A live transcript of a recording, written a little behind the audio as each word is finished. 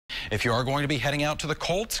If you are going to be heading out to the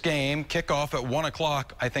Colts game, kickoff at 1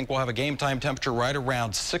 o'clock, I think we'll have a game time temperature right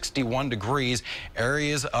around 61 degrees.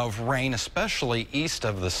 Areas of rain, especially east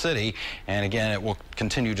of the city. And again, it will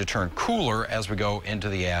continue to turn cooler as we go into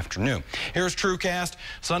the afternoon. Here's TrueCast.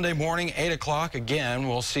 Sunday morning, 8 o'clock. Again,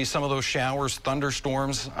 we'll see some of those showers,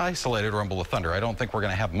 thunderstorms, isolated rumble of thunder. I don't think we're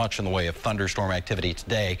going to have much in the way of thunderstorm activity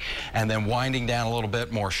today. And then winding down a little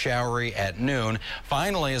bit more showery at noon.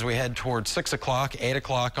 Finally, as we head towards 6 o'clock, 8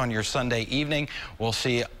 o'clock on your Sunday evening, we'll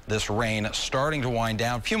see this rain starting to wind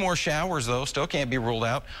down. A few more showers, though, still can't be ruled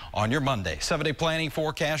out on your Monday. 7-day planning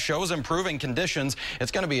forecast shows improving conditions.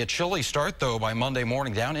 It's going to be a chilly start, though, by Monday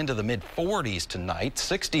morning, down into the mid-40s tonight.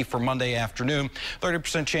 60 for Monday afternoon.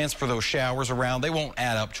 30% chance for those showers around. They won't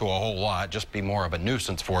add up to a whole lot, just be more of a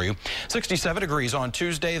nuisance for you. 67 degrees on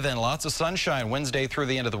Tuesday, then lots of sunshine Wednesday through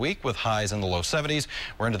the end of the week with highs in the low 70s.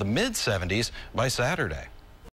 We're into the mid-70s by Saturday.